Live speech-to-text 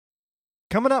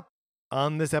Coming up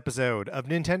on this episode of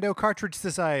Nintendo Cartridge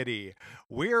Society,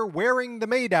 we're wearing the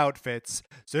maid outfits,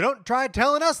 so don't try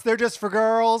telling us they're just for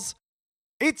girls.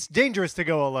 It's dangerous to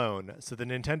go alone, so the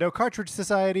Nintendo Cartridge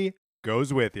Society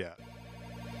goes with you.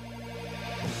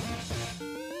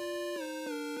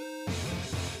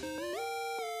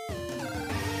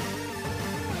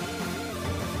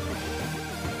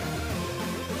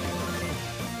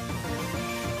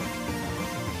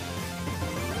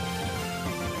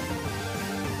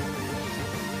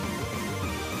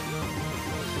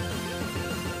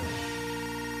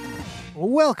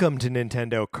 Welcome to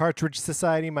Nintendo Cartridge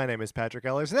Society. My name is Patrick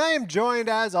Ellers, and I am joined,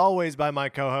 as always, by my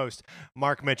co-host,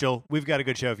 Mark Mitchell. We've got a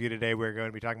good show for you today. We're going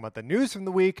to be talking about the news from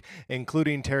the week,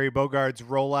 including Terry Bogard's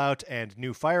rollout and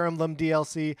new Fire Emblem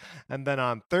DLC. And then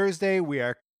on Thursday, we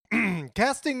are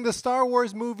casting the Star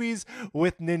Wars movies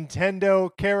with Nintendo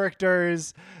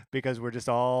characters, because we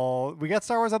got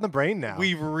Star Wars on the brain now.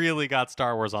 We've really got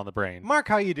Star Wars on the brain. Mark,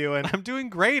 how you doing? I'm doing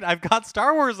great. I've got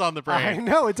Star Wars on the brain. I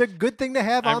know, it's a good thing to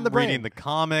have on the brain. I'm reading the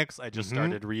comics. I just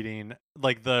started reading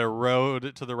like the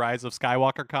Road to the Rise of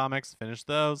Skywalker comics. Finished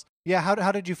those. Yeah,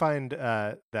 how did you find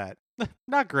that?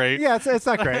 Not great. Yeah, it's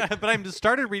not great. But I just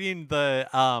started reading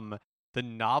the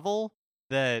novel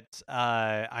that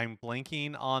I'm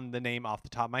blanking on the name off the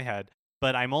top of my head,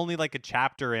 but I'm only like a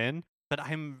chapter in, but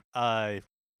I'm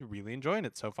really enjoying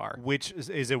it so far. Which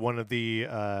is it one of the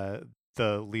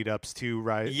lead ups to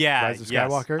Rise of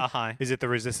Skywalker? Uh-huh. Is it the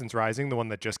Resistance Rising, the one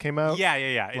that just came out? Yeah.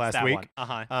 It's last that week. One.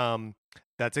 Uh-huh.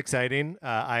 That's exciting.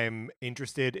 I'm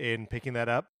interested in picking that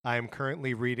up. I am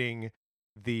currently reading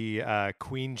the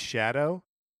Queen Shadow,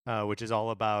 which is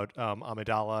all about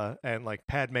Amidala and like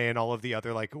Padme and all of the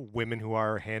other like women who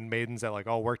are handmaidens that like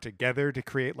all work together to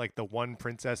create like the one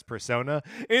princess persona.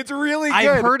 It's really good.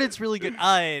 I've heard it's really good.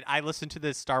 I listened to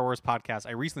this Star Wars podcast.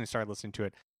 I recently started listening to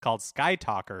it called Sky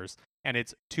Talkers, and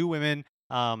it's two women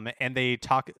and they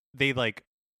talk. They like,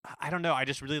 I don't know. I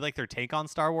just really like their take on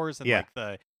Star Wars and like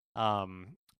the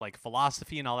like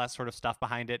philosophy and all that sort of stuff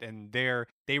behind it. And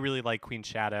they really like Queen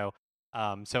Shadow.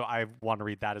 So I want to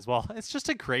read that as well. It's just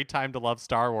a great time to love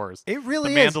Star Wars. It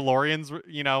really is. The Mandalorian's,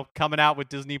 coming out with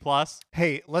Disney Plus.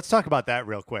 Hey, let's talk about that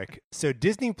real quick. So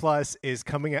Disney Plus is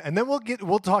coming out, and then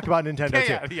we'll talk about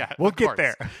Nintendo too. Yeah, we'll get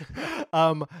there.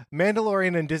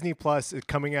 Mandalorian and Disney Plus is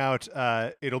coming out.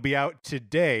 It'll be out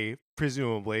today,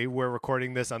 presumably. We're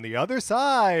recording this on the other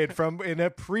side in a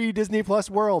pre-Disney Plus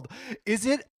world. Is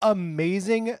it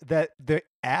amazing that the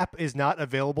app is not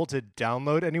available to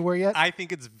download anywhere yet? I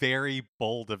think it's very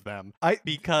bold of them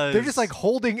because they're just like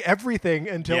holding everything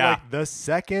until like the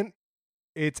second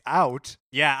it's out.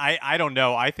 Yeah, I don't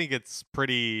know. I think it's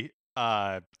pretty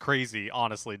crazy,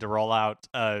 honestly, to roll out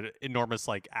an enormous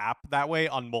like app that way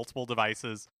on multiple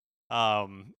devices,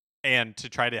 and to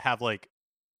try to have like,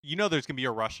 there's gonna be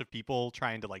a rush of people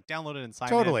trying to like download it and sign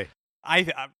Totally.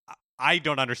 I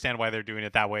don't understand why they're doing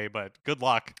it that way, but good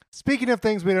luck. Speaking of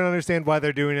things we don't understand why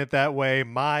they're doing it that way,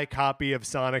 my copy of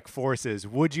Sonic Forces.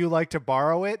 Would you like to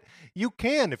borrow it? You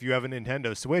can if you have a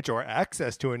Nintendo Switch or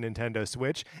access to a Nintendo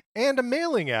Switch and a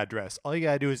mailing address. All you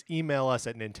gotta do is email us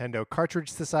at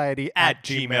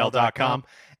nintendocartridgesociety@gmail.com,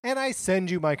 and I send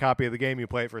you my copy of the game. You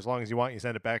play it for as long as you want. You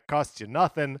send it back. Costs you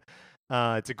nothing.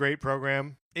 It's a great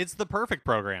program. It's the perfect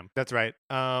program. That's right.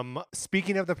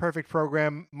 Speaking of the perfect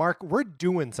program, Mark, we're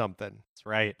doing something. That's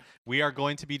right. We are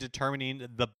going to be determining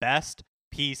the best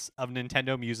piece of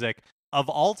Nintendo music of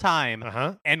all time,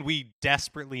 and we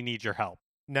desperately need your help.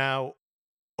 Now,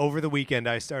 over the weekend,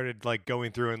 I started like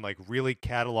going through and like really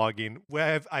cataloging.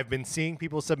 I've been seeing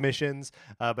people's submissions,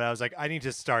 but I was like, I need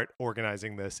to start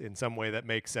organizing this in some way that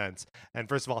makes sense. And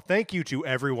first of all, thank you to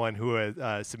everyone who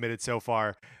has submitted so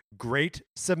far. Great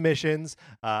submissions.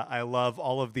 I love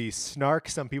all of the snark.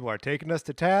 Some people are taking us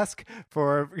to task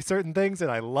for certain things, and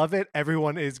I love it.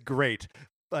 Everyone is great.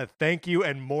 Thank you,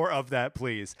 and more of that,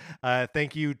 please.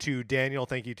 Thank you to Daniel.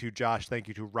 Thank you to Josh. Thank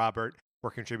you to Robert for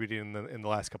contributing in the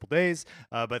last couple days.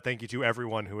 But thank you to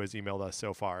everyone who has emailed us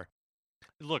so far.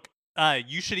 Look,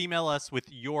 you should email us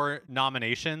with your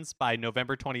nominations by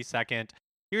November 22nd.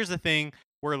 Here's the thing.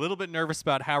 We're a little bit nervous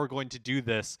about how we're going to do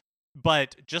this.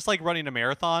 But just like running a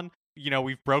marathon,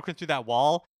 we've broken through that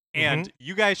wall, and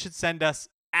you guys should send us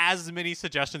as many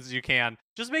suggestions as you can.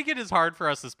 Just make it as hard for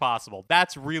us as possible.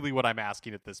 That's really what I'm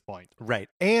asking at this point. Right.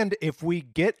 And if we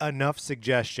get enough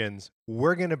suggestions,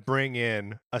 we're going to bring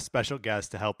in a special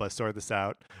guest to help us sort this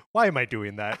out. Why am I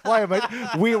doing that? Why am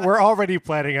I? We're already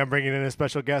planning on bringing in a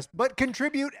special guest, but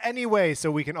contribute anyway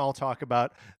so we can all talk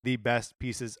about the best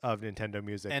pieces of Nintendo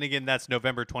music. And again, that's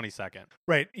November 22nd.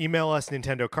 Right. Email us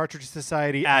Nintendo Cartridge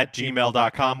Society At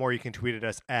gmail.com. or you can tweet at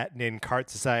us at NinCart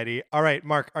Society. All right,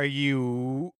 Mark, are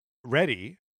you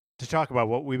ready to talk about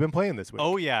what we've been playing this week?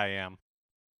 Oh, yeah, I am.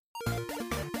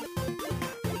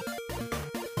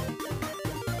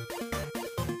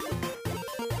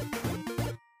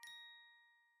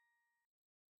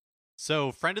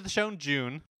 So, friend of the show,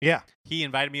 June, Yeah. he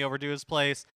invited me over to his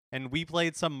place, and we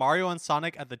played some Mario and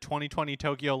Sonic at the 2020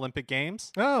 Tokyo Olympic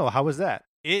Games. Oh, how was that?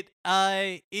 It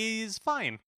is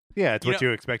fine. Yeah, it's what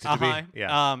you expect it to Uh-huh. be.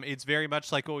 Yeah. It's very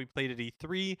much like what we played at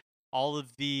E3. All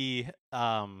of the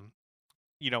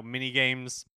mini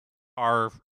games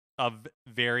are of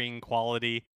varying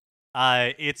quality.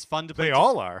 It's fun to play. They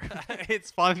all are.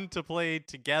 It's fun to play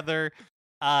together.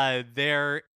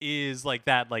 There is like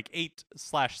that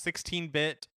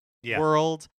 8/16-bit Yeah.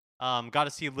 world. Got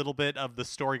to see a little bit of the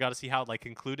story. Got to see how it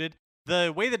concluded.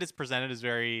 The way that it's presented is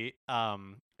very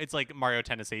it's like Mario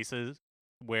Tennis Aces,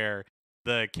 where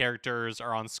the characters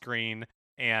are on screen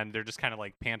and they're just kind of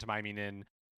pantomiming in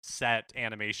set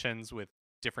animations with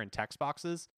different text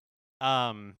boxes.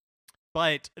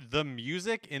 But the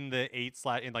music in the in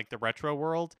the retro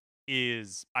world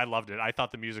I loved it. I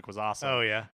thought the music was awesome. Oh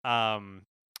yeah.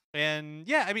 And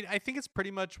yeah, I mean, I think it's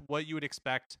pretty much what you would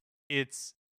expect.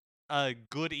 It's a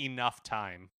good enough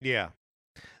time. Yeah.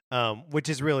 Which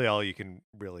is really all you can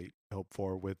really hope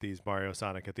for with these Mario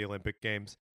Sonic at the Olympic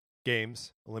Games.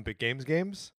 Olympic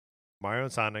Games? Mario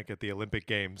and Sonic at the Olympic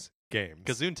Games.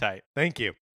 Gesundheit. Thank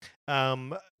you.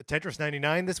 Tetris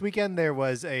 99 this weekend. There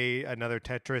was another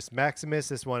Tetris Maximus.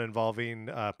 This one involving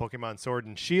Pokemon Sword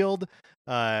and Shield,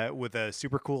 with a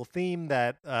super cool theme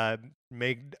that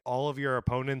made all of your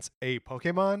opponents a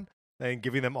Pokemon and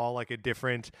giving them all a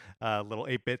different little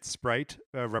 8-bit sprite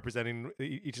representing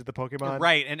each of the Pokemon.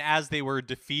 Right, and as they were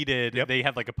defeated, Yep. they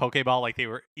had a Pokeball,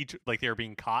 they were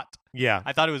being caught. Yeah.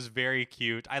 I thought it was very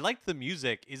cute. I liked the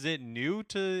music. Is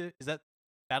that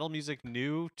battle music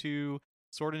new to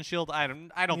Sword and Shield? I don't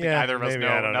think either of us maybe,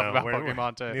 know I don't enough know. about We're-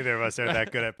 Pokemon to. Neither of us are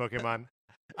that good at Pokemon.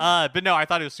 But no, I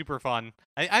thought it was super fun.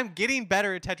 I'm getting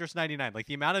better at Tetris 99.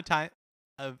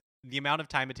 The amount of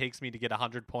time it takes me to get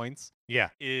 100 points Yeah.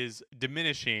 is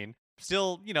diminishing.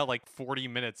 Still, 40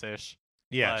 minutes ish.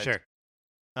 Yeah, But- sure.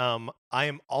 I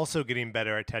am also getting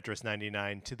better at Tetris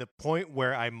 99 to the point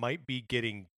where I might be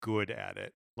getting good at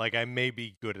it. I may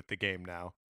be good at the game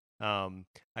now.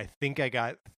 I think I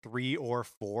got 3 or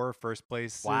 4 first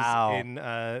places Wow. in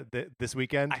this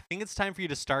weekend. I think it's time for you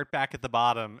to start back at the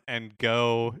bottom and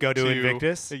go to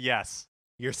Invictus? Yes.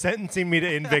 You're sentencing me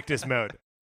to Invictus mode.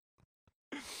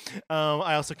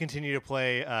 I also continue to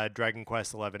play Dragon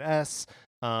Quest XI-S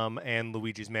and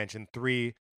Luigi's Mansion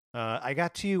 3. I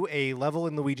got to a level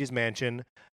in Luigi's Mansion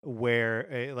where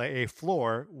a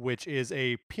floor, which is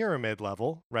a pyramid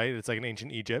level, right? It's like an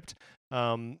ancient Egypt.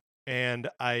 And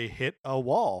I hit a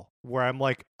wall where I'm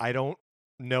I don't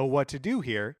know what to do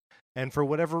here. And for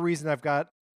whatever reason, I've got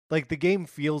the game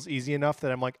feels easy enough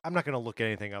that I'm I'm not going to look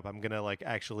anything up. I'm going to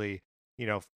actually,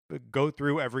 go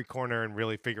through every corner and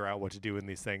really figure out what to do in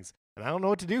these things. And I don't know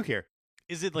what to do here.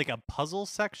 Is it a puzzle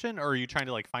section, or are you trying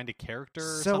to find a character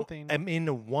or So something? I'm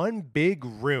in one big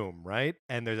room, right?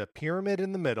 And there's a pyramid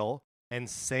in the middle and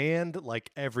sand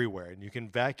everywhere. And you can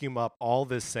vacuum up all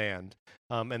this sand.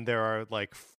 And there are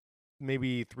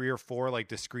maybe 3 or 4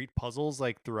 discrete puzzles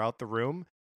throughout the room,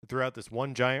 throughout this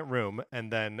one giant room,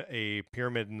 and then a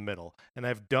pyramid in the middle. And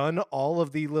I've done all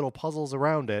of the little puzzles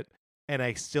around it, and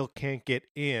I still can't get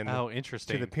in Oh,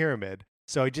 interesting. to the pyramid.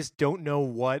 So I just don't know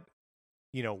what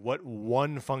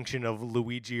one function of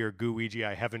Luigi or Gooigi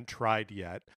I haven't tried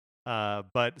yet.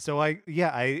 But so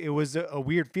it was a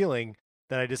weird feeling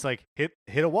that I just hit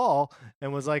a wall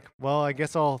and was well, I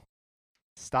guess I'll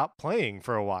stop playing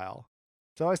for a while.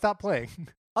 So I stopped playing.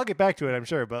 I'll get back to it, I'm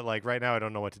sure, but right now I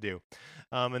don't know what to do.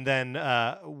 And then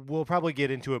we'll probably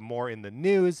get into it more in the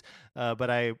news. But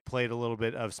I played a little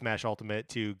bit of Smash Ultimate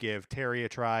to give Terry a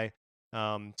try.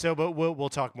 But we'll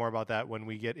talk more about that when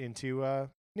we get into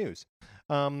news.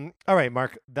 All right,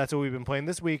 Mark, that's what we've been playing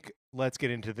this week. Let's get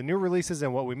into the new releases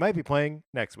and what we might be playing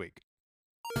next week.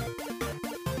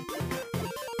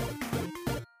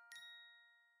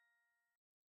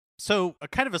 So, a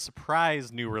kind of a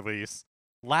surprise new release.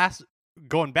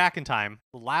 Going back in time,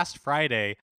 last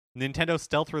Friday, Nintendo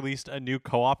stealth released a new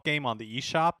co-op game on the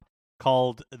eShop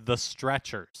called The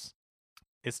Stretchers.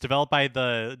 It's developed by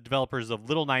the developers of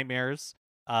Little Nightmares,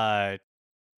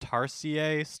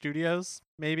 Tarsier Studios,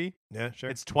 maybe. Yeah, sure.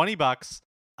 It's $20.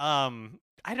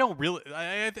 I don't really.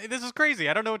 This is crazy.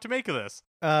 I don't know what to make of this.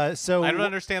 So I don't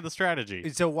understand the strategy.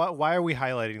 So why are we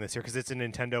highlighting this here? Because it's a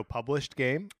Nintendo published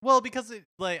game. Well, because it,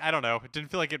 like, I don't know. It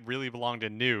didn't feel like it really belonged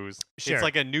in news. Sure.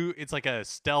 It's like a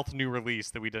stealth new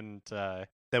release that we didn't know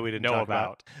talk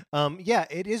about. Yeah,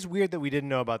 it is weird that we didn't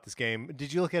know about this game.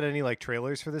 Did you look at any like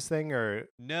trailers for this thing or?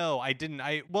 No, I didn't.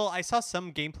 I saw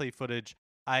some gameplay footage.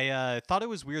 I thought it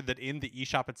was weird that in the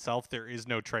eShop itself there is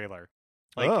no trailer.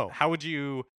 Like, how would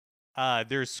you?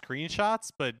 There's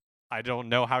screenshots, but I don't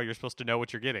know how you're supposed to know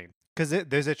what you're getting. Because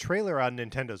there's a trailer on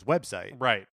Nintendo's website.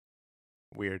 Right.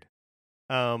 Weird.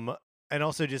 And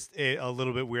also just a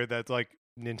little bit weird that like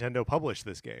Nintendo published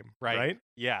this game. Right?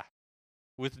 Yeah.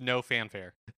 With no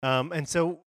fanfare. And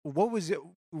so what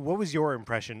was your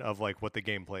impression of like what the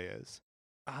gameplay is?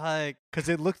 Because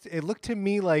it looked to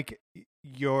me like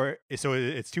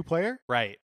it's 2-player,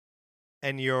 right?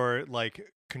 And you're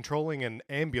like controlling an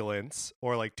ambulance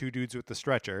or like two dudes with the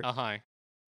stretcher.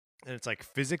 And it's like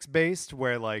physics based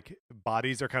where like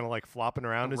bodies are kind of like flopping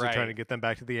around as you're trying to get them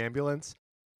back to the ambulance.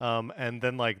 And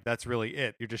then like that's really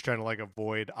it. You're just trying to like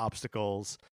avoid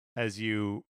obstacles as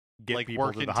you get like people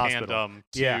work to in the hospital. Tandem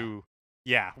to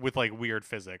with like weird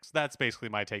physics. That's basically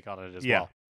my take on it as well.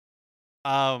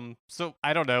 So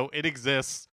I don't know. It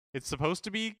exists. It's supposed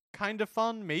to be kind of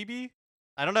fun, maybe.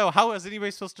 I don't know. How is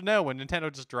anybody supposed to know when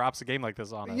Nintendo just drops a game like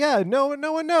this on us? Yeah, no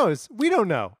one knows. We don't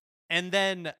know. And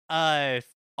then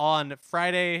on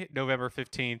Friday, November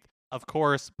 15th, of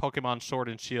course, Pokemon Sword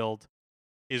and Shield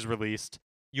is released.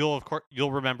 You'll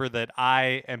remember that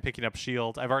I am picking up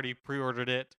Shield. I've already pre-ordered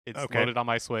it. It's loaded on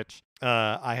my Switch.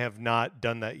 I have not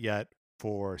done that yet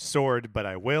for Sword, but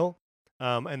I will.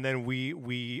 And then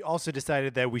we also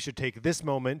decided that we should take this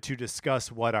moment to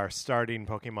discuss what our starting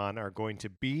Pokemon are going to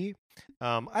be.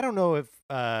 I don't know if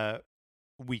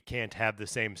we can't have the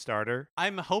same starter.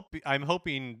 I'm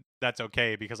hoping that's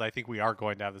okay because I think we are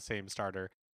going to have the same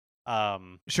starter.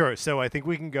 Sure. So I think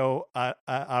we can go out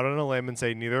on a limb and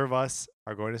say neither of us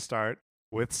are going to start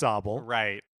with Sobble.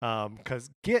 Right.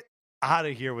 Because get out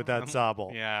of here with that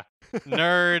Sobble. Yeah.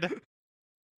 Nerd.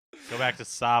 Go back to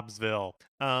Sobsville.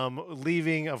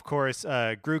 Leaving, of course,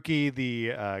 Grookey,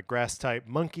 the grass-type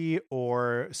monkey,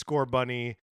 or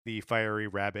Scorbunny, the fiery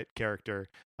rabbit character.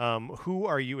 Who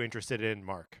are you interested in,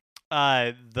 Mark?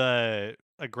 The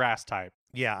grass type.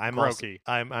 Yeah, I'm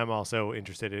also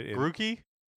interested in Grookey.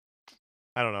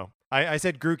 I don't know. I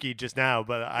said Grookey just now,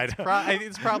 but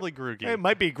it's probably Grookey. It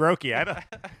might be Grookey. I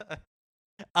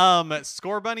don't.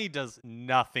 Scorbunny does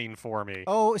nothing for me.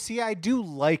 Oh, see, I do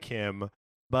like him,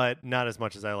 but not as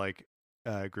much as I like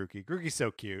Grookey. Grookey's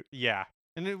so cute. Yeah.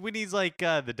 And when he's like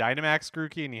the Dynamax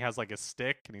Grookey and he has like a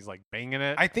stick and he's like banging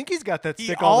it. I think he's got that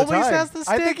stick all the time. He always has the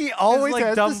stick. I think he always like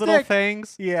has dumb the stick. little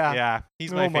things. Yeah. Yeah.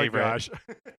 He's my favorite. Oh my gosh.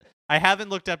 I haven't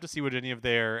looked up to see what any of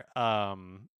their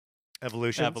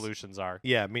evolutions are.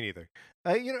 Yeah, me neither.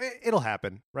 It'll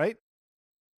happen, right?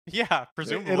 Yeah,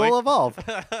 presumably. It'll evolve.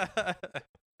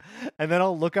 And then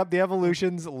I'll look up the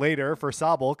evolutions later for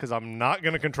Sobble because I'm not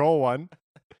going to control one.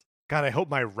 God, I hope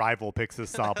my rival picks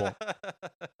this Sobble.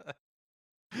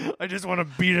 I just want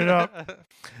to beat it up.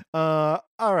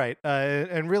 All right.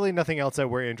 And really nothing else that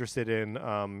we're interested in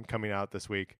coming out this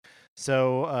week.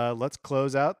 So let's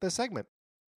close out this segment.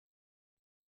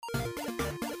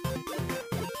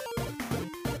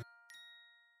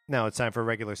 Now it's time for a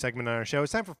regular segment on our show.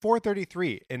 It's time for 433.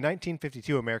 In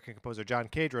 1952, American composer John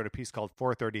Cage wrote a piece called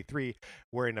 433,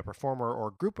 wherein a performer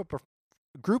or group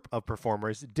of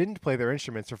performers didn't play their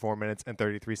instruments for 4 minutes and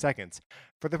 33 seconds.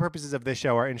 For the purposes of this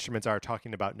show, our instruments are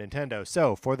talking about Nintendo.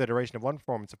 So, for the duration of one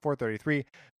performance of 433,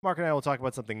 Mark and I will talk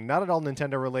about something not at all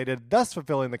Nintendo related, thus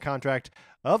fulfilling the contract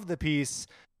of the piece.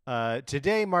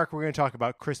 Today, Mark, we're going to talk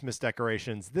about Christmas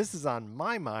decorations. This is on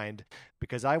my mind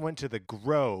because I went to the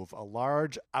Grove, a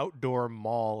large outdoor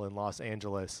mall in Los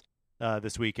Angeles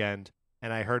this weekend,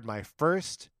 and I heard my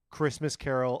first Christmas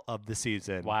carol of the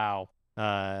season. Wow.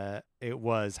 It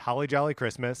was Holly Jolly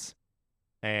Christmas,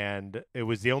 and it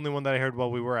was the only one that I heard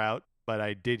while we were out, but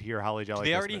I did hear Holly Jolly Christmas.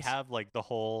 They already have like the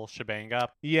whole shebang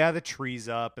up. Yeah, the tree's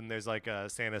up, and there's like a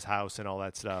Santa's house and all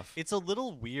that stuff. It's a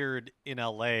little weird in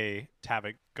LA to have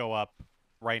it go up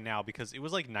right now because it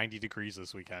was like 90 degrees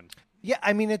this weekend. Yeah,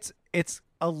 I mean it's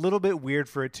a little bit weird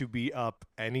for it to be up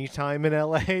anytime in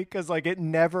LA because like it's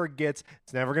never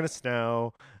gonna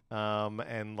snow.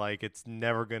 And like it's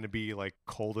never going to be like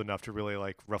cold enough to really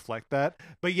like reflect that.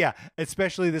 But yeah,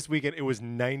 especially this weekend, it was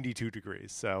 92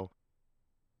 degrees. So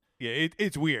yeah,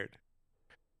 it's weird.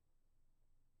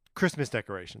 Christmas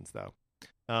decorations though.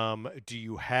 Do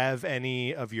you have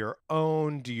any of your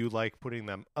own? Do you like putting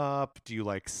them up? Do you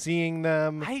like seeing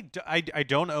them? I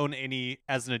don't own any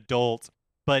as an adult,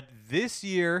 but this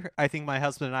year I think my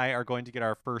husband and I are going to get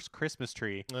our first Christmas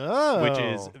tree, which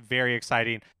is Oh. very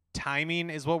exciting. Timing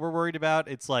is what we're worried about.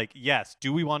 It's like, yes,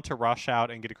 do we want to rush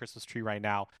out and get a Christmas tree right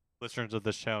now? Listeners of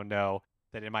the show know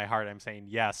that in my heart I'm saying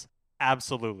yes,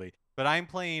 absolutely. But I'm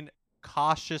playing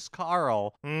cautious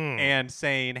Carl Mm. and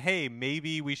saying, hey,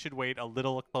 maybe we should wait a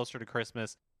little closer to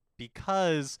Christmas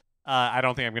because I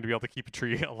don't think I'm going to be able to keep a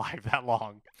tree alive that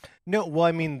long. No, well,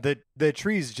 I mean the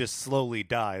trees just slowly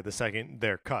die the second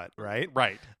they're cut, right?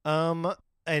 Right.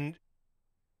 And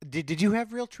did you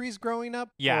have real trees growing up?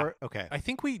 Yeah. Or, okay. I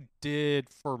think we did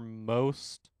for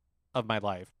most of my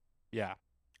life. Yeah.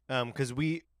 Because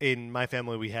we in my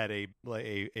family we had a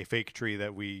fake tree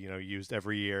that we used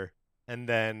every year, and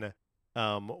then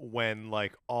when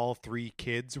like all three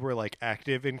kids were like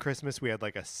active in Christmas, we had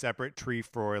like a separate tree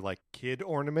for like kid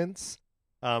ornaments,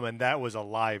 and that was a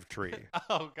live tree,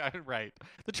 Oh god, right.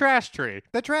 The trash tree.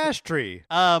 the trash tree.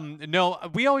 No,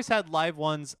 we always had live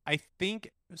ones. I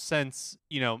think since,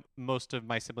 most of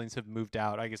my siblings have moved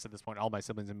out, I guess at this point all my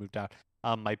siblings have moved out.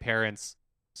 My parents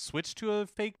switched to a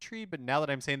fake tree, but now that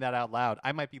I'm saying that out loud,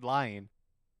 I might be lying.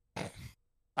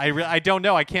 I don't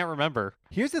know. I can't remember.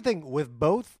 Here's the thing with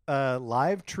both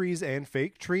live trees and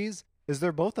fake trees is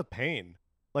they're both a pain.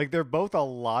 Like they're both a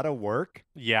lot of work.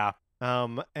 Yeah.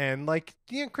 And like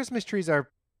Christmas trees are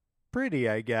pretty,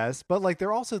 I guess, but like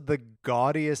they're also the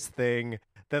gaudiest thing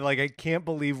that like I can't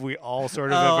believe we all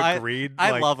sort of have agreed.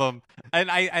 I like, love them, and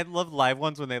I love live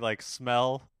ones when they like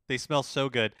smell. They smell so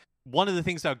good. One of the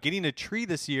things about getting a tree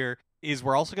this year is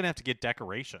we're also gonna have to get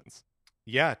decorations.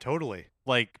 Yeah, totally.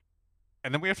 Like,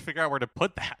 and then we have to figure out where to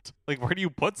put that. Like, where do you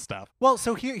put stuff? Well,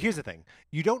 so here's the thing.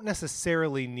 You don't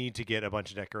necessarily need to get a bunch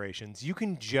of decorations. You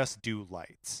can just do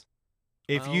lights.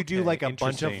 If you do Okay, like a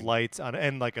bunch of interesting. lights on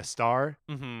and like a star,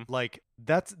 Mm-hmm. like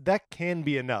that can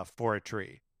be enough for a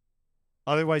tree.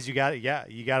 Otherwise, you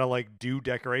gotta like do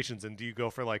decorations. And do you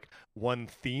go for like one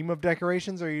theme of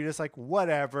decorations, or are you just like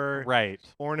whatever Right.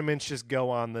 ornaments just go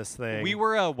on this thing? We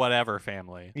were a whatever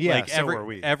family. Yeah, like so were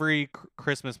we. Every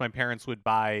Christmas, my parents would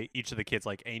buy each of the kids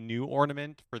like a new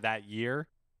ornament for that year,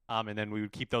 and then we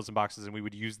would keep those in boxes and we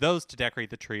would use those to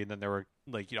decorate the tree. And then there were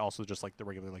like also just like the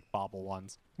regular like bauble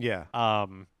ones. Yeah.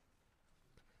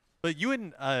 But you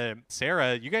and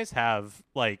Sarah, you guys have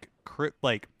like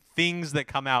things that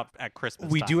come out at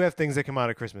Christmas. We time. do have things that come out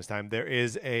at Christmas time. There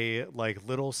is a like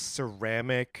little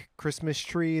ceramic Christmas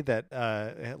tree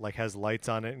that like has lights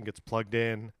on it and gets plugged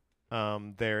in.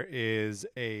 There is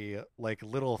a like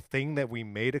little thing that we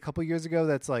made a couple years ago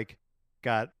that's like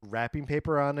got wrapping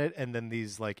paper on it, and then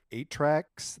these like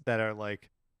 8-tracks that are like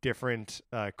different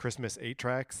Christmas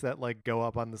 8-tracks that like go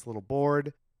up on this little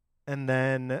board. And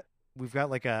then we've got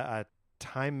like a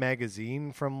Time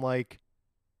magazine from like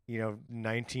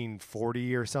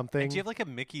 1940 or something. And do you have like a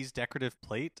Mickey's decorative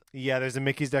plate? Yeah, there's a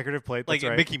Mickey's decorative plate. Like That's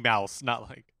right. Mickey Mouse, not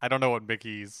like I don't know what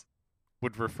Mickey's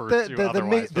would refer to the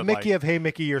otherwise. the but, Mickey like... of Hey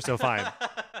Mickey, you're so fine.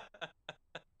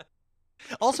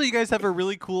 Also, you guys have a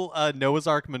really cool Noah's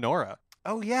Ark menorah.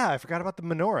 Oh yeah, I forgot about the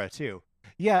menorah too.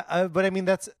 Yeah, but I mean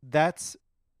that's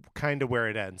kind of where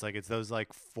it ends. Like it's those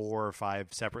like 4 or 5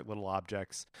 separate little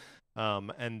objects,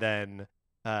 and then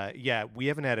yeah, we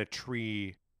haven't had a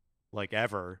tree like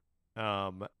ever,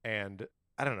 and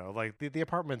I don't know, like the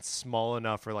apartment's small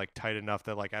enough or like tight enough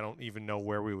that like I don't even know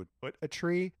where we would put a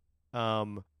tree.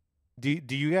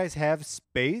 Do you guys have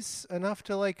space enough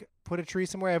to like put a tree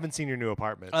somewhere? I haven't seen your new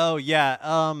apartment. Oh yeah,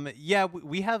 yeah.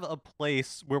 We have a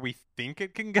place where we think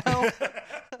it can go,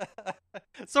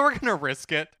 so we're gonna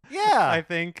risk it. Yeah, I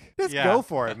think. let's Yeah. go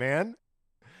for it, man.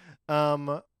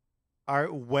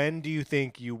 When do you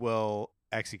think you will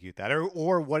execute that,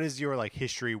 or what is your like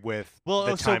history with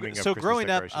the timing of so Christmas growing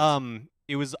up, decorations?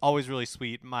 it was always really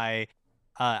sweet. I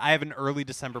have an early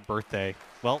December birthday.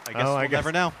 Well, I guess Oh, we'll I guess-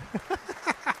 never know.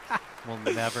 We'll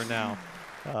never know.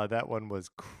 That one was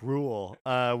cruel.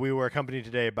 We were accompanied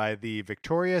today by the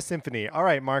Victoria Symphony. All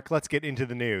right, Mark, let's get into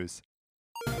the news.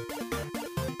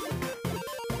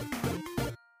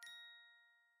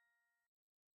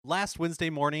 Last Wednesday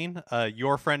morning,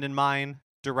 your friend and mine,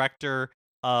 director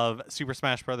of Super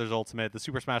Smash Bros. Ultimate, the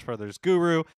Super Smash Bros.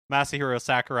 Guru, Masahiro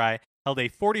Sakurai, held a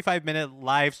 45-minute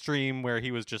live stream where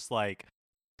he was just like,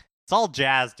 it's all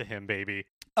jazz to him, baby.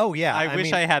 Oh yeah, I wish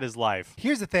mean, I had his life.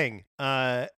 Here's the thing.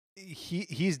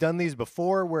 He's done these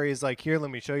before where he's like, here, let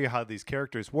me show you how these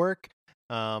characters work.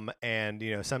 And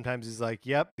sometimes he's like,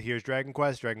 yep, here's Dragon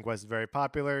Quest. Dragon Quest is very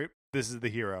popular. This is the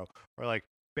hero. Or like,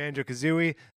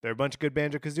 Banjo-Kazooie. There are a bunch of good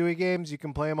Banjo-Kazooie games. You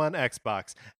can play them on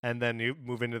Xbox. And then you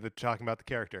move into the talking about the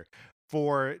character.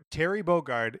 For Terry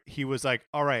Bogard, he was like,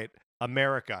 all right,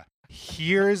 America,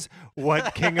 here's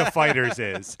what King of Fighters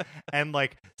is. And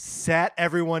like sat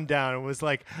everyone down and was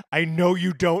like, I know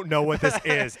you don't know what this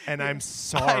is, and I'm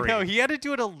sorry. I know he had to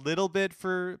do it a little bit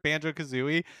for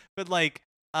Banjo-Kazooie, but like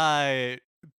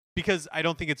because I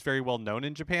don't think it's very well known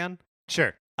in Japan.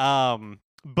 Sure.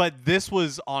 But this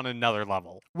was on another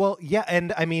level. Well, yeah,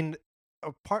 and I mean,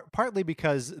 partly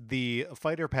because the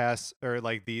fighter pass or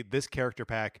like this character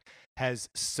pack has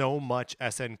so much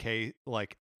SNK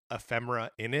like ephemera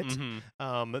in it,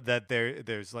 that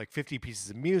there's like 50 pieces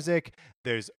of music.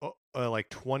 There's like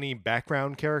 20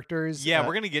 background characters. Yeah,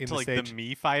 we're gonna get to like stage. the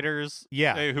Mii fighters.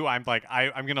 Yeah, who I'm like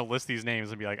I'm gonna list these names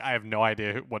and be like I have no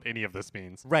idea what any of this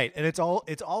means. Right, and it's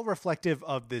all reflective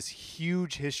of this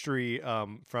huge history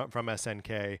from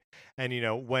SNK, and you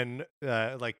know when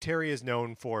like Terry is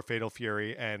known for Fatal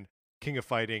Fury and King of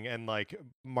Fighting, and like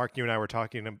Mark, you and I were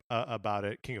talking about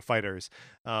it, King of Fighters,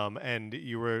 and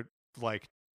you were like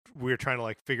we were trying to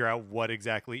like figure out what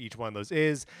exactly each one of those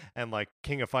is, and like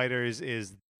King of Fighters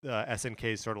is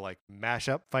SNK's sort of like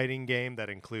mashup fighting game that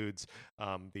includes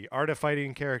the Art of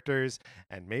Fighting characters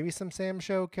and maybe some Sam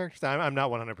Show characters. I'm not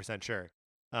 100% sure.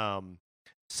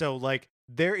 So like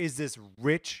there is this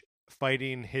rich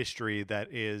fighting history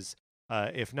that is,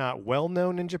 if not well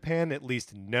known in Japan, at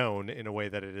least known in a way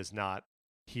that it is not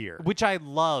here. Which I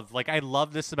love. Like I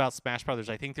love this about Smash Brothers.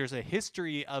 I think there's a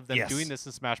history of them doing this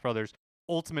in Smash Brothers.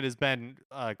 Ultimate has been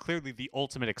clearly the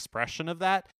ultimate expression of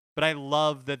that, but I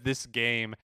love that this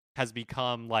game has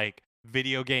become like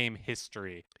video game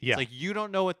history. Yeah. It's like you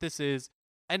don't know what this is,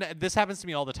 and this happens to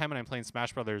me all the time when I'm playing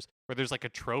Smash Brothers, where there's like a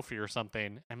trophy or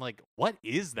something. I'm like, what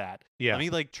is that? Yeah. Let me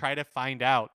like try to find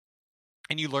out,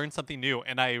 and you learn something new,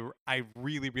 and I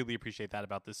really really appreciate that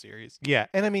about this series. Yeah,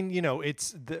 and I mean, you know,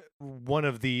 it's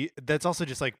that's also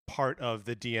just like part of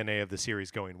the DNA of the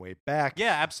series going way back.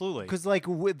 Yeah, absolutely. Because like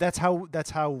that's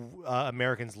how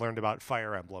Americans learned about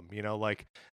Fire Emblem. You know, like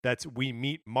we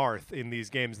meet Marth in these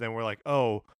games, then we're like,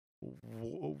 oh,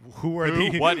 who are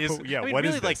these? What is? Yeah, I mean, what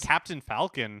really is like this? Captain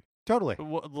Falcon? Totally.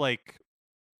 Like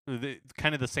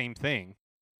kind of the same thing.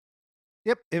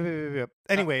 Yep.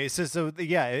 Anyway, so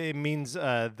yeah, it means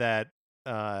that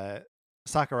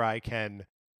Sakurai can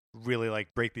really like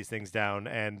break these things down,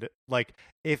 and like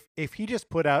if he just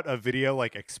put out a video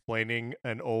like explaining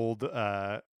an old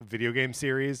video game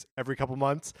series every couple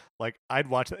months, like I'd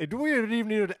watch it. We don't even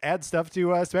need to add stuff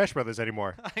to Smash Brothers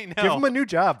anymore. I know. Give him a new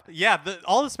job. Yeah,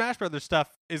 all the Smash Brothers stuff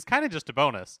is kind of just a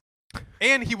bonus,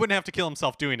 and he wouldn't have to kill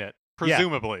himself doing it,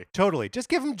 presumably. Totally. Just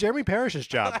give him Jeremy Parrish's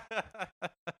job.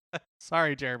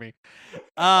 Sorry, Jeremy.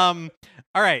 All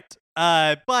right.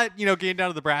 But you know, getting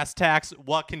down to the brass tacks,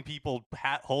 what can people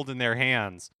hold in their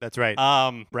hands? That's right.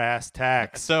 Brass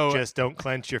tacks. So just don't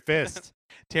clench your fist.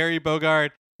 Terry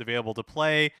Bogard is available to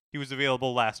play. He was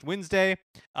available last Wednesday.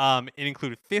 It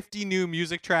included 50 new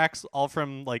music tracks, all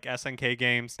from like SNK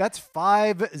games. That's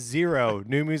 50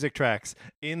 new music tracks.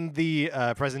 In the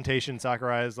presentation,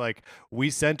 Sakurai is like, we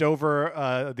sent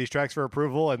over these tracks for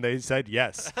approval, and they said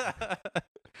yes.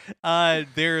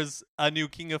 There's a new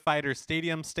King of Fighters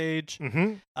Stadium stage.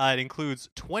 It includes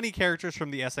 20 characters from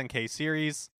the SNK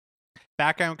series.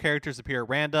 Background characters appear at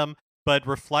random, but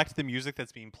reflect the music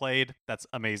that's being played. That's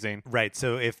amazing. Right.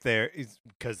 So if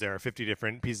because there are 50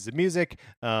 different pieces of music,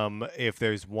 if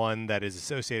there's one that is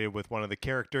associated with one of the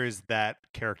characters, that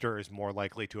character is more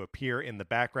likely to appear in the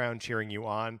background cheering you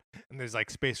on. And there's like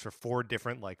space for 4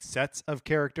 different like sets of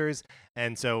characters.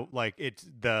 And so like it's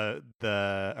the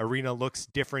arena looks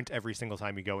different every single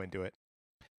time you go into it.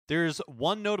 There's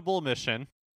one notable omission.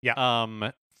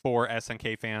 For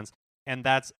SNK fans, and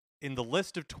that's in the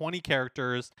list of 20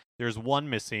 characters, there's one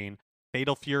missing.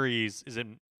 Fatal Furies is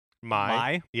in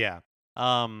Mai. Yeah.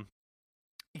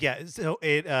 Yeah. So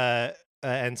it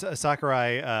and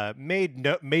Sakurai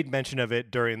made mention of it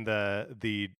during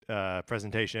the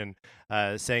presentation,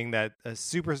 saying that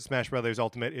Super Smash Bros.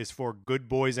 Ultimate is for good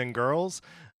boys and girls,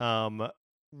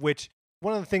 which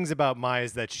one of the things about Mai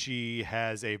is that she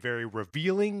has a very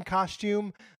revealing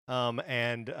costume,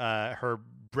 and her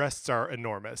breasts are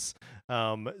enormous.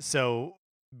 So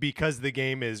because the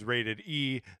game is rated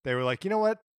E, they were like, you know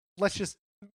what? Let's just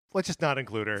not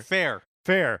include her. Fair.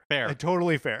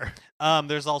 Totally fair.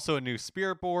 There's also a new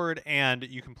spirit board, and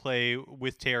you can play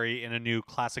with Terry in a new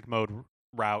classic mode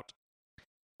route.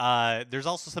 There's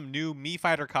also some new Mii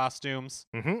Fighter costumes.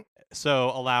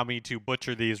 So allow me to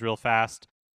butcher these real fast.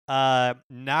 Nakoruru.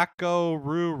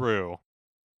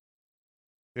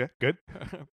 Yeah, good.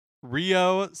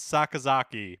 Ryo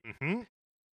Sakazaki.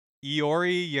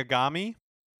 Iori Yagami,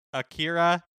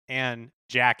 Akira, and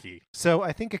Jackie. So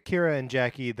I think Akira and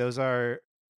Jackie, those are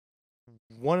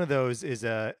one of those is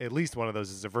at least one of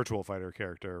those is a Virtual Fighter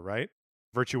character, right?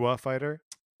 Virtua Fighter.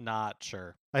 Not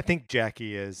sure. I think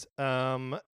Jackie is.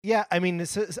 Yeah, I mean,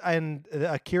 and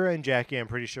Akira and Jackie, I'm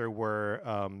pretty sure were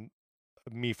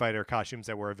Mii Fighter costumes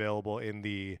that were available in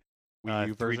the Wii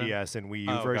U version? 3DS and Wii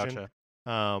U version.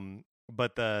 Gotcha.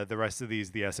 But the rest of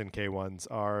these, the SNK ones,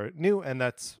 are new, and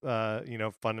that's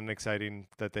fun and exciting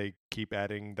that they keep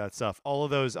adding that stuff. All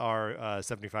of those are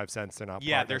 75 cents. They're not.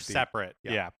 Yeah, they're separate.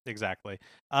 Yeah. Yeah, exactly.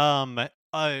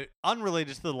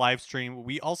 Unrelated to the live stream,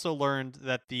 we also learned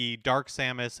that the Dark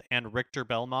Samus and Richter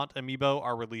Belmont amiibo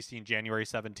are releasing January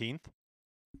 17th.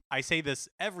 I say this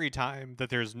every time that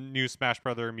there's new Smash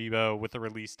Brother amiibo with a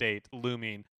release date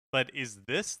looming, but is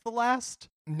this the last?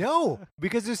 No,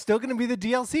 because there's still going to be the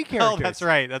DLC characters. Oh, that's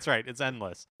right. That's right. It's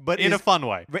endless, But in a fun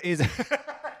way. But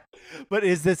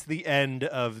is this the end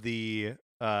of the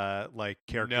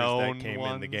characters Known that came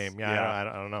ones? in the game? Yeah. I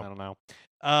don't know. I don't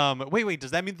know. Wait.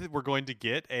 Does that mean that we're going to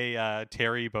get a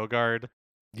Terry Bogard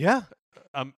Yeah,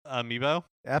 amiibo?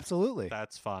 absolutely.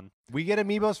 That's fun. We get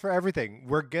amiibos for everything.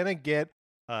 We're gonna get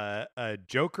a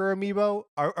Joker amiibo.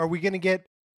 Are we gonna get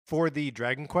for the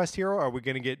Dragon Quest hero? Are we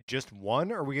gonna get just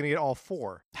one? Or are we gonna get all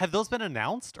four? Have those been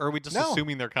announced, or are we just No.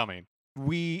 assuming they're coming?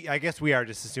 I guess we are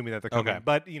just assuming that they're coming. Okay.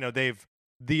 But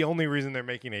the only reason they're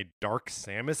making a Dark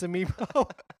Samus amiibo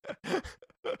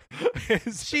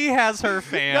is She has her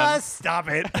fans. Stop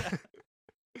it.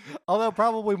 Although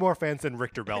probably more fans than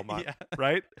Richter Belmont, Yeah.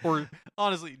 right? Or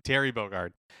honestly, Terry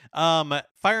Bogard. Fire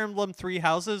Emblem Three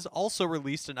Houses also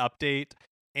released an update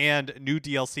and new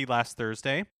DLC last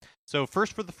Thursday. So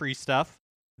first for the free stuff,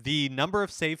 the number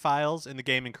of save files in the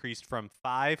game increased from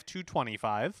 5 to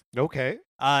 25. Okay.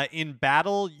 In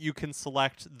battle, you can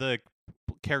select the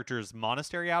characters'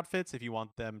 monastery outfits if you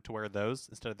want them to wear those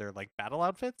instead of their battle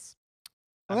outfits.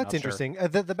 Well, I'm that's not sure.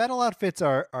 interesting. The battle outfits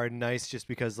are nice just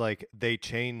because they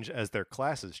change as their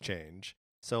classes change.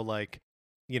 So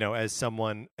as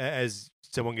someone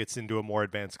gets into a more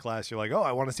advanced class, you're like, oh,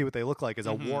 I want to see what they look like as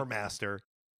a war master.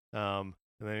 And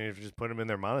then you just put them in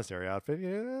their monastery outfit,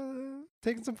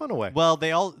 taking some fun away. Well,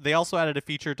 they also added a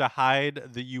feature to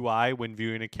hide the UI when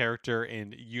viewing a character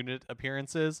in unit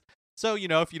appearances. So,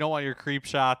 if you don't want your creep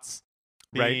shots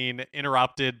being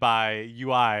interrupted by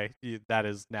UI, that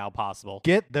is now possible.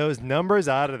 Get those numbers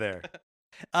out of there.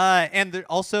 And there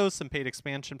also some paid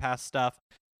expansion pass stuff.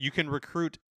 You can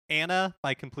recruit Anna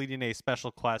by completing a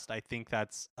special quest. I think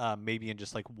that's maybe in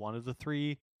just one of the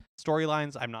 3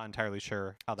 storylines. I'm not entirely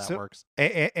sure how that works.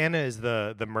 Anna is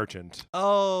the merchant.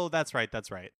 Oh, that's right.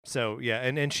 So yeah,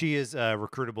 and she is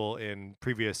recruitable in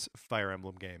previous Fire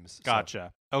Emblem games.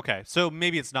 Gotcha. Okay, so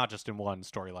maybe it's not just in one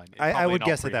storyline. I would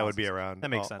guess that that would be around. That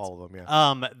makes sense. All of them,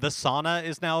 yeah. The sauna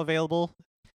is now available.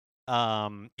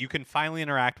 You can finally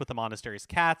interact with the monastery's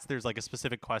cats. There's a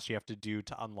specific quest you have to do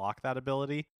to unlock that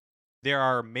ability. There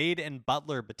are maid and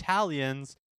butler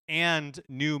battalions and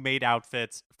new maid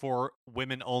outfits for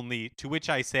women only, to which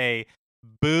I say,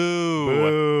 boo.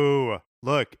 Boo.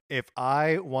 Look, if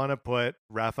I want to put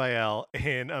Raphael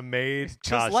in a maid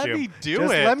costume, let me do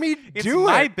just it. let me It's do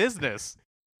my it. business.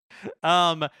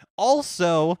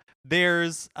 Also,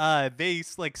 there's they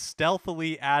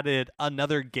stealthily added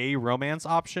another gay romance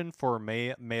option for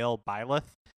male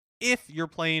Byleth. If you're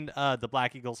playing the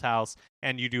Black Eagles house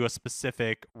and you do a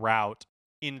specific route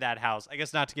in that house, I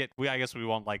guess we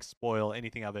won't spoil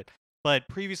anything of it. But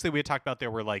previously we had talked about there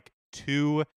were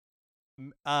 2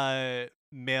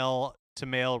 male to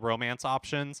male romance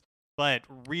options, but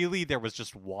really there was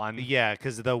just one. Yeah,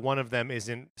 because the one of them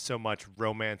isn't so much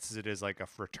romance as it is a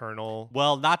fraternal.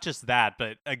 Well, not just that,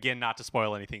 but again, not to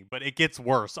spoil anything, but it gets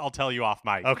worse. I'll tell you off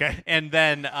mic. Okay. And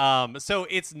then, so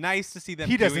it's nice to see them.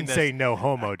 He doesn't doing this. say no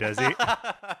homo, does he?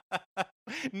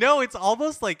 No, it's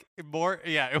almost more.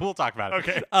 Yeah, we'll talk about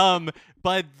it. Okay.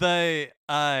 But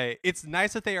it's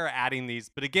nice that they are adding these.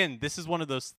 But again, this is one of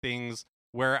those things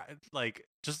where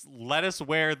just let us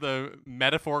wear the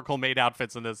metaphorical maid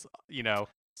outfits in this,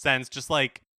 sense. Just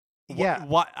yeah.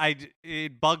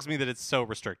 It bugs me that it's so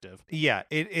restrictive. Yeah,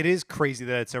 it is crazy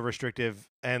that it's so restrictive,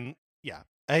 and yeah,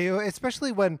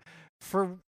 especially when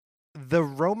for the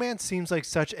romance seems like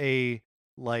such a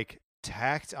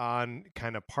tacked on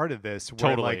kind of part of this.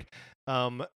 Where, Totally.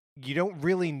 You don't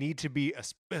really need to be,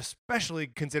 especially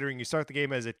considering you start the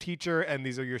game as a teacher and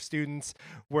these are your students,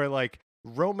 where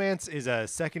romance is a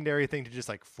secondary thing to just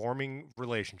forming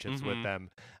relationships with them,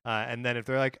 and then if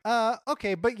they're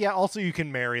okay, but yeah, also you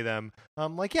can marry them,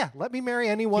 let me marry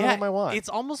any one of them I want. It's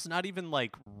almost not even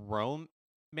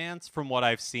romance from what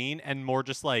I've seen, and more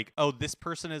just like, oh, this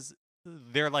person is,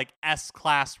 they're like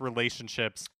S-class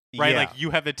relationships, right? Yeah. Like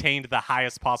you have attained the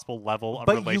highest possible level of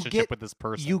But you relationship get- with this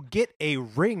person. You get a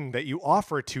ring that you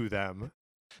offer to them.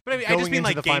 But I mean, I going just mean into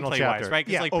like the final gameplay wise, chapter. right?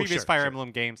 Because Yeah, like oh, previous sure, Fire sure.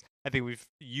 Emblem games, I think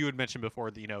you had mentioned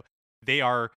before that, you know, they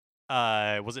are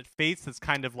was it Fates that's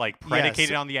kind of like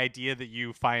predicated on the idea that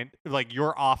you find like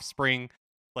your offspring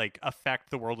like affect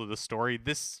the world of the story.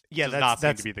 This does not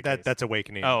seem to be the case. That's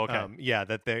Awakening. Oh, okay. Yeah,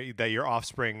 that your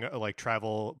offspring like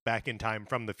travel back in time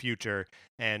from the future,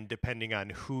 and depending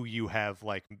on who you have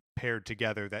like paired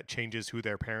together, that changes who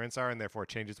their parents are, and therefore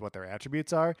changes what their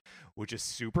attributes are, which is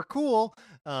super cool.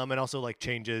 And also like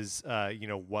changes, you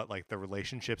know, what like the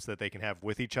relationships that they can have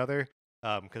with each other.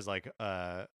 Because like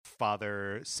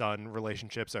father-son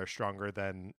relationships are stronger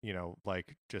than, you know,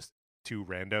 like just two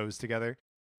randos together.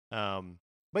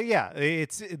 But yeah,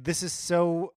 it's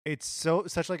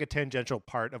such like a tangential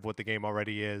part of what the game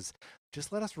already is.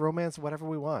 Just let us romance whatever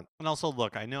we want. And also,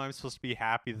 look, I know I'm supposed to be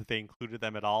happy that they included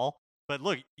them at all, but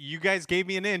look, you guys gave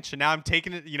me an inch, and now I'm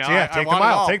taking it. You know, So yeah, I take the want it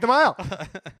mile. all. Take the mile.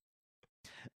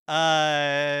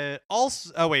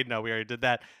 Also, oh wait, no, we already did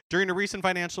that. During a recent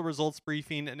financial results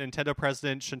briefing, Nintendo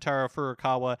president Shintaro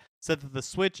Furukawa said that the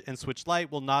Switch and Switch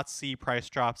Lite will not see price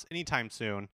drops anytime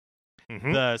soon.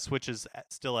 Mhm. The Switch is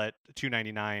still at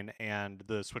 $299, and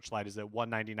the Switch Lite is at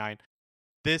 $199.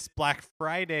 This Black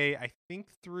Friday, I think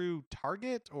through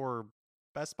Target or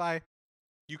Best Buy,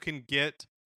 you can get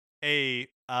a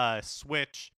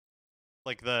Switch,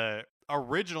 like the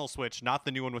original Switch, not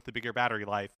the new one with the bigger battery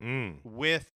life,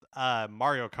 with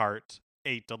Mario Kart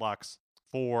 8 Deluxe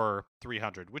for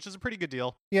 $300, which is a pretty good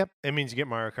deal. Yep, it means you get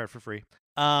Mario Kart for free.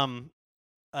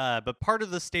 But part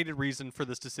of the stated reason for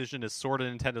this decision is sort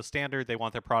of Nintendo standard. They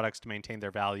want their products to maintain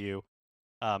their value.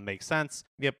 Makes sense.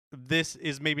 Yep. This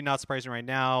is maybe not surprising right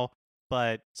now,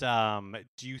 but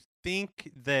do you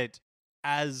think that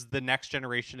as the next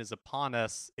generation is upon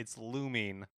us, it's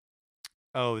looming?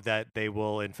 Oh, that they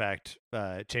will in fact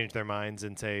change their minds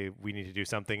and say we need to do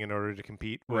something in order to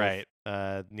compete with Right.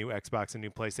 New Xbox and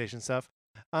new PlayStation stuff.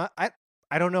 I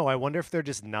don't know. I wonder if they're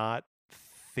just not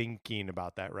thinking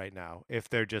about that right now. If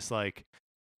they're just like,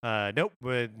 nope,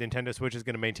 Nintendo Switch is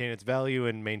going to maintain its value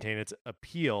and maintain its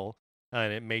appeal,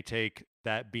 and it may take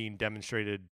that being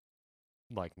demonstrated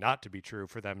like not to be true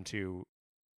for them to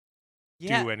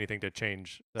do anything to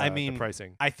change the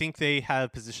pricing. I think they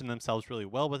have positioned themselves really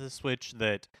well with the Switch,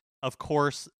 that of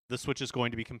course the Switch is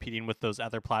going to be competing with those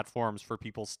other platforms for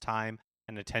people's time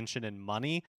and attention and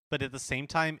money, but at the same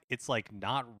time it's like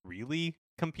not really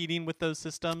competing with those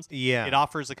systems. Yeah. It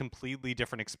offers a completely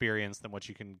different experience than what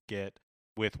you can get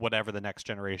with whatever the next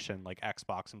generation like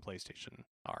Xbox and PlayStation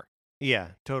are. Yeah,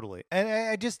 totally. And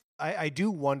I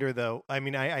do wonder though. I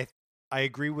mean, I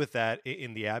agree with that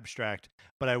in the abstract,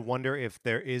 but I wonder if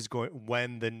there is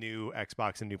when the new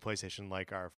Xbox and new PlayStation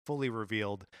like are fully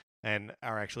revealed and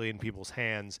are actually in people's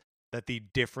hands, that the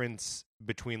difference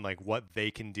between like what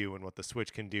they can do and what the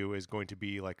Switch can do is going to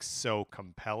be like so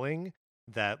compelling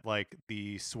that like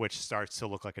the Switch starts to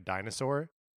look like a dinosaur.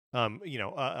 You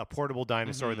know, a portable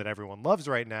dinosaur that everyone loves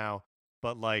right now,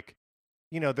 but like,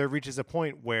 you know, there reaches a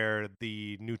point where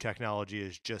the new technology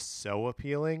is just so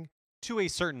appealing to a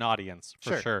certain audience,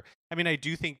 for Sure. sure. I mean, I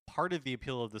do think part of the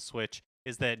appeal of the Switch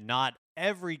is that not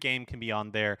every game can be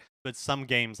on there, but some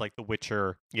games like The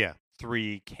Witcher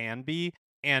 3 can be.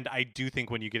 And I do think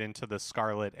when you get into the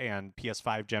Scarlet and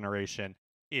PS5 generation,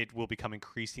 it will become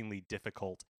increasingly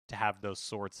difficult to have those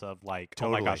sorts of like, oh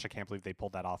my gosh, I can't believe they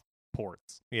pulled that off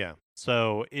ports. Yeah.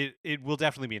 So it will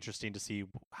definitely be interesting to see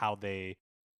how they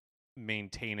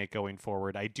maintain it going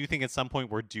forward. I do think at some point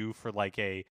we're due for like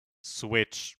a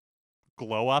Switch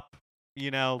glow up,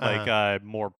 you know, like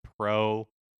more pro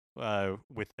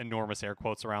with enormous air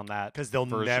quotes around that, because they'll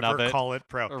version never of it. call it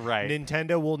pro. Right.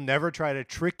 Nintendo will never try to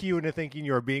trick you into thinking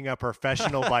you're being a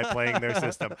professional by playing their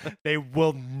system. They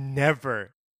will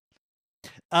never.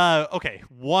 Okay,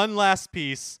 one last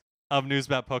piece of news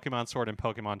about Pokemon Sword and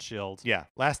Pokemon Shield. Yeah,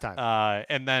 last time.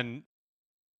 And then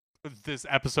this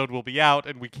episode will be out,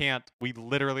 and we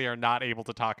literally are not able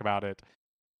to talk about it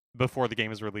before the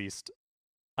game is released.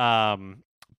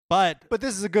 But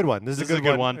this is a good one. This is a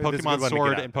good one. Pokemon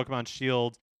Sword and Pokemon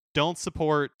Shield don't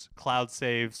support cloud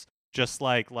saves, just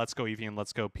like Let's Go Eevee and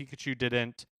Let's Go Pikachu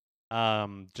didn't.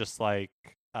 Just like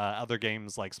other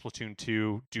games like Splatoon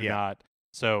 2 do not.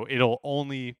 So it'll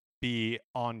only be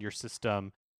on your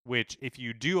system, which if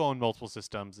you do own multiple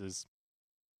systems is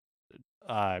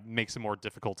makes it more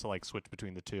difficult to like switch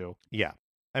between the two. Yeah.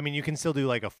 I mean, you can still do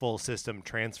like a full system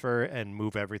transfer and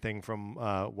move everything from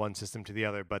one system to the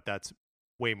other, but that's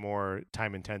way more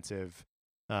time intensive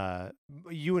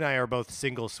you and I are both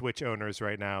single Switch owners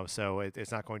right now, so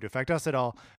it's not going to affect us at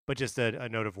all. But just a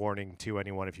note of warning to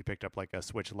anyone if you picked up like a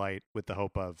Switch Lite with the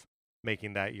hope of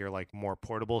making that your like more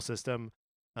portable system.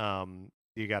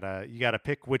 You gotta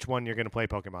pick which one you're gonna play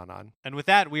Pokemon on. And with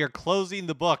that, we are closing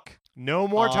the book. No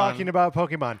more talking about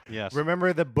Pokemon. Yes.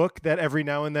 Remember the book that every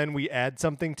now and then we add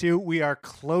something to? We are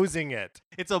closing it.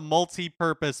 It's a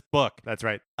multi-purpose book. That's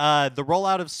right. The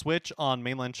rollout of Switch on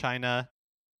mainland China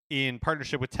in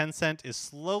partnership with Tencent is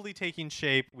slowly taking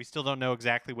shape. We still don't know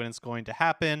exactly when it's going to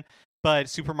happen, but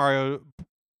Super Mario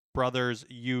Brothers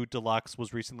U Deluxe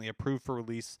was recently approved for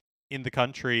release in the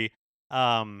country.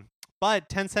 But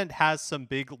Tencent has some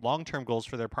big long-term goals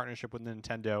for their partnership with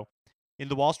Nintendo. In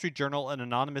the Wall Street Journal, an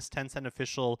anonymous Tencent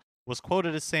official was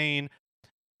quoted as saying,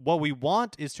 "What we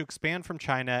want is to expand from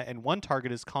China, and one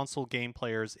target is console game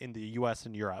players in the US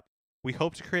and Europe. We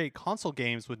hope to create console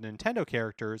games with Nintendo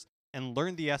characters and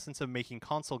learn the essence of making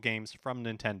console games from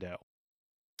Nintendo."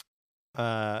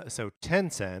 So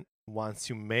Tencent wants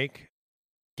to make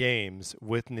games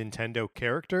with Nintendo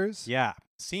characters. Yeah,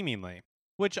 seemingly.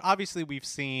 Which obviously we've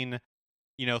seen,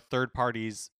 third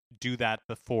parties do that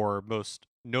before, most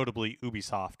notably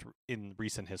Ubisoft in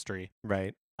recent history.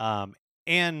 Right.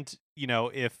 And,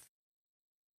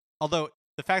 although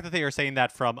the fact that they are saying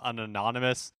that from an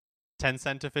anonymous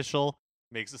Tencent official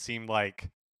makes it seem like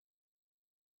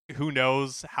who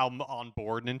knows how on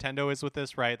board Nintendo is with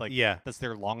this, right? Like, yeah, that's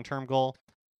their long-term goal.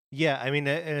 Yeah, I mean,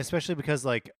 and especially because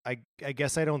like I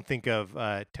guess I don't think of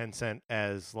Tencent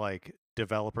as like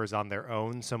developers on their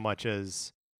own so much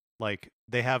as like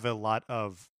they have a lot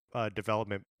of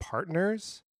development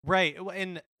partners. Right.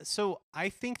 And so I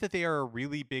think that they are a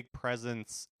really big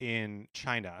presence in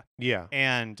China. Yeah.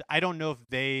 And I don't know if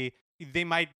they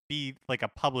might be like a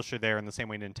publisher there in the same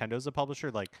way Nintendo's a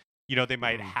publisher. Like, they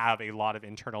might have a lot of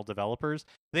internal developers.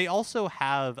 They also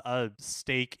have a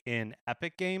stake in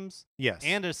Epic Games. Yes.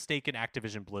 And a stake in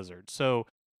Activision Blizzard. So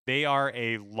they are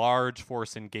a large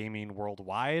force in gaming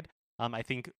worldwide. I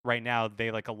think right now they,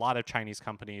 like a lot of Chinese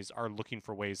companies, are looking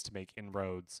for ways to make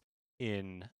inroads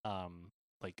in the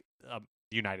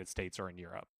United States or in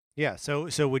Europe. Yeah. So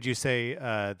would you say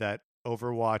that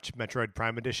Overwatch Metroid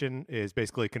Prime Edition is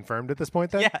basically confirmed at this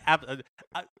point then? Yeah.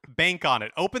 Bank on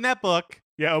it. Open that book.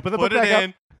 Yeah. Open the put book it back in.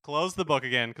 up. Close the book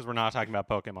again because we're not talking about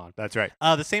Pokemon. That's right.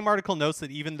 The same article notes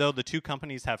that even though the two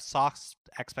companies have soft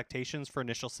expectations for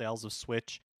initial sales of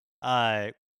Switch,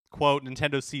 quote,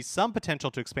 Nintendo sees some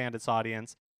potential to expand its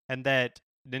audience, and that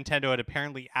Nintendo had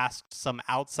apparently asked some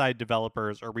outside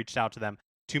developers or reached out to them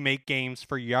to make games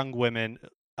for young women,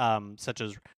 such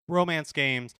as romance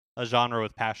games, a genre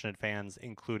with passionate fans,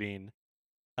 including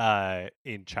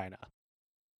in China.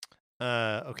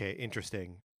 Okay,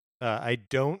 interesting. I'll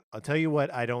tell you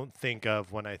what I don't think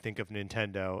of when I think of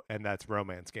Nintendo, and that's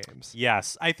romance games.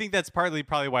 Yes, I think that's probably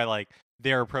why like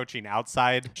they're approaching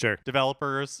outside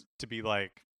developers to be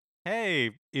like, hey,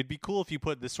 it'd be cool if you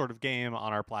put this sort of game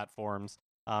on our platforms.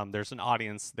 There's an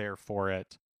audience there for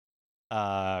it.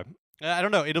 I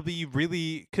don't know. It'll be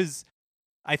really, because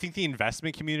I think the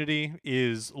investment community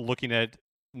is looking at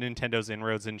Nintendo's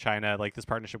inroads in China, like this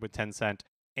partnership with Tencent.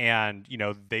 And,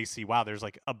 they see, wow, there's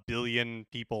like 1 billion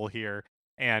people here,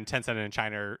 and Tencent and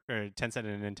Tencent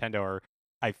and Nintendo are,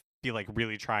 I feel like,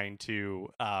 really trying to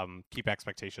keep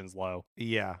expectations low.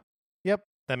 Yeah. Yep.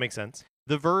 That makes sense.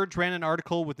 The Verge ran an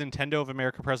article with Nintendo of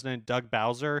America president Doug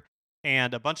Bowser,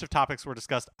 and a bunch of topics were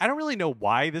discussed. I don't really know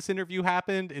why this interview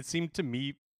happened. It seemed to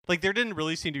me like there didn't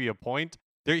really seem to be a point.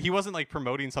 He wasn't like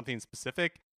promoting something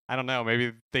specific. I don't know.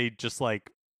 Maybe they just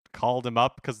like called him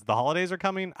up because the holidays are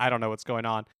coming. I don't know what's going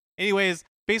on. Anyways,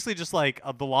 basically just like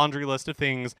the laundry list of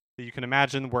things that you can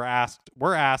imagine were asked.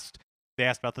 They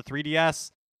asked about the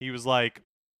 3DS. He was like,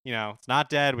 it's not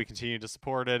dead. We continue to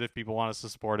support it. If people want us to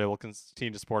support it, we'll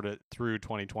continue to support it through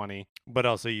 2020. But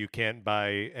also you can't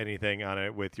buy anything on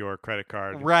it with your credit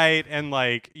card. Right. And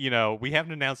like, we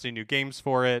haven't announced any new games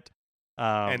for it.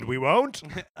 And we won't?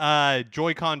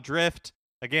 Joy-Con Drift.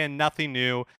 Again, nothing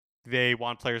new. They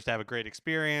want players to have a great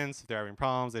experience. If they're having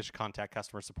problems, they should contact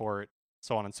customer support,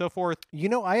 so on and so forth.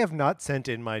 I have not sent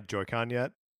in my Joy-Con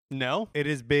yet. No? It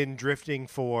has been drifting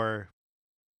for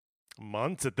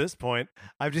months at this point.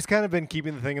 I've just kind of been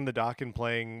keeping the thing in the dock and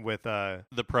playing with the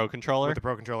Pro Controller. With the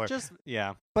Pro Controller.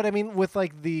 Yeah. But I mean, with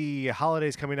like the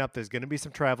holidays coming up, there's going to be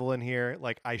some travel in here.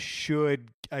 Like I should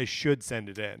send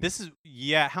it in. This is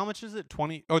how much is it?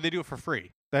 20? Oh, they do it for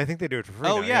free. I think they do it for free.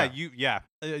 Oh, now, yeah.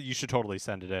 You should totally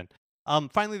send it in.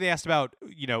 Finally, they asked about,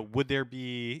 would there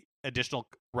be additional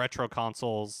retro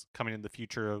consoles coming in the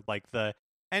future, like the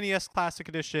NES Classic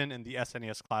Edition and the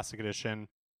SNES Classic Edition?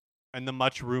 and the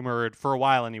much rumored, for a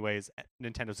while anyways,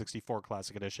 Nintendo 64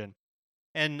 Classic Edition.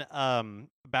 And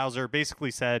Bowser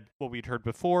basically said what we'd heard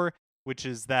before, which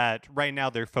is that right now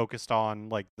they're focused on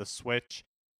like the Switch,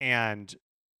 and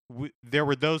there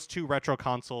were those two retro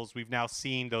consoles. We've now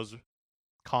seen those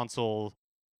console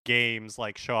games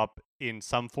like show up in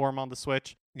some form on the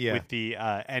Switch with the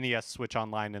NES Switch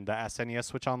Online and the SNES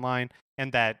Switch Online,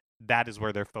 and that is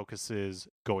where their focus is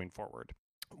going forward.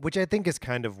 Which I think is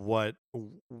kind of what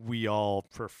we all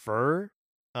prefer,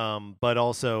 but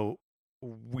also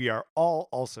we are all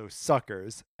also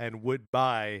suckers and would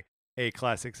buy a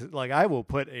classic. Like, I will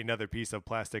put another piece of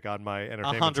plastic on my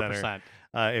entertainment 100%. center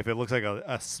if it looks like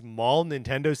a small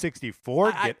Nintendo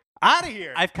 64. Get out of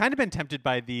here! I've kind of been tempted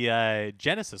by the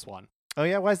Genesis one. Oh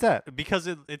yeah, why's that? Because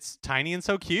it's tiny and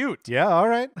so cute. Yeah, all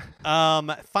right.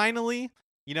 Finally,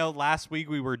 last week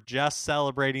we were just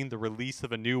celebrating the release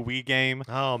of a new Wii game.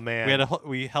 Oh man,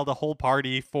 we held a whole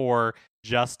party for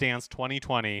Just Dance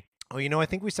 2020. Oh, I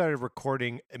think we started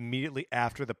recording immediately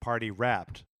after the party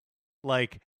wrapped.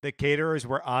 Like, the caterers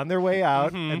were on their way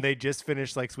out, and they just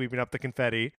finished like sweeping up the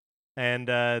confetti, and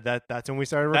that's when we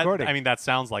started recording. That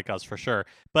sounds like us for sure.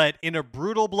 But in a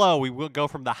brutal blow, we will go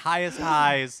from the highest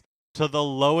highs to the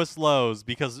lowest lows,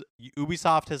 because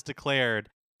Ubisoft has declared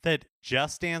that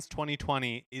Just Dance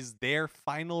 2020 is their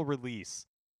final release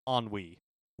on Wii.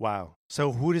 Wow.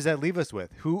 So who does that leave us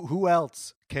with? Who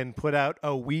else can put out a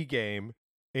Wii game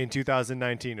in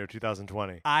 2019 or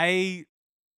 2020? I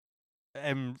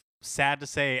am sad to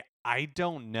say I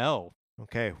don't know.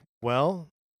 Okay. Well,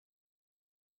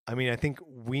 I think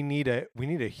we need a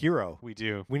hero. We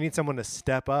do. We need someone to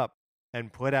step up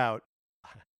and put out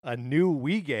a new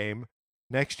Wii game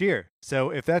next year.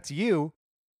 So if that's you,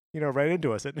 write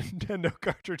into us at Nintendo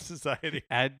Cartridge Society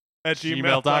at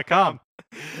gmail.com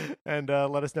and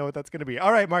let us know what that's going to be.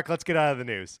 All right, Mark, let's get out of the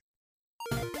news.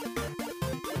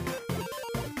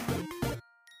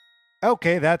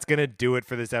 Okay, that's going to do it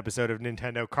for this episode of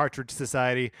Nintendo Cartridge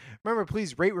Society. Remember,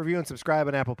 please rate, review, and subscribe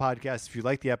on Apple Podcasts. If you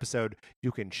like the episode,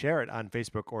 you can share it on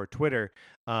Facebook or Twitter.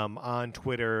 On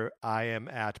Twitter, I am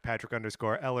at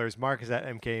Patrick_Ellers. Mark is at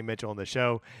MK Mitchell, and the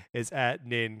show is at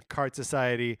Nin Cart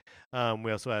Society.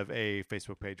 We also have a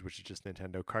Facebook page, which is just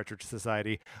Nintendo Cartridge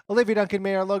Society. Olivia Duncan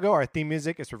made our logo. Our theme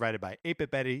music is provided by 8-Bit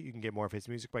Betty. You can get more of his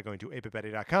music by going to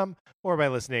 8bitbetty.com or by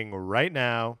listening right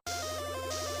now.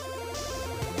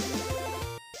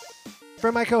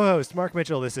 For my co-host, Mark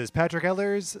Mitchell, this is Patrick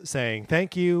Ellers saying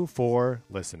thank you for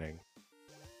listening.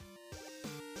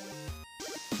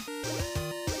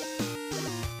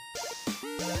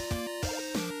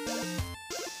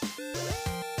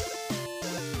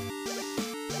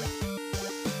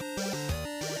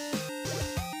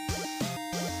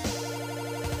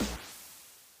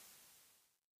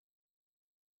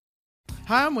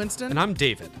 Hi, I'm Winston. And I'm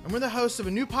David. And we're the hosts of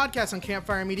a new podcast on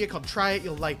Campfire Media called Try It,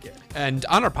 You'll Like It. And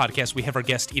on our podcast, we have our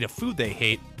guests eat a food they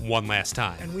hate one last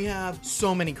time. And we have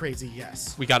so many crazy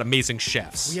guests. We got amazing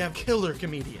chefs. We have killer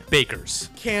comedians. Bakers.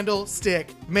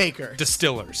 Candlestick makers.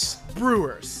 Distillers.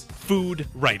 Brewers. Food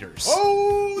writers.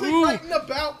 Oh, they're writing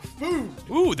about food.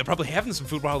 Ooh, they're probably having some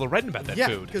food while they're writing about that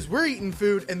food. Yeah, because we're eating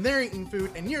food, and they're eating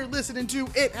food, and you're listening to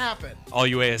It Happen. All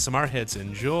you ASMR heads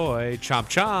enjoy. Chomp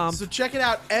chomp. So check it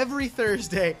out every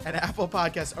Thursday at Apple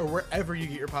Podcasts or wherever you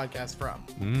get your podcasts from.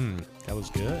 That was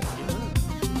good. Yeah.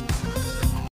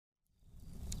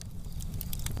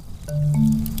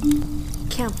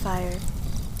 Campfire.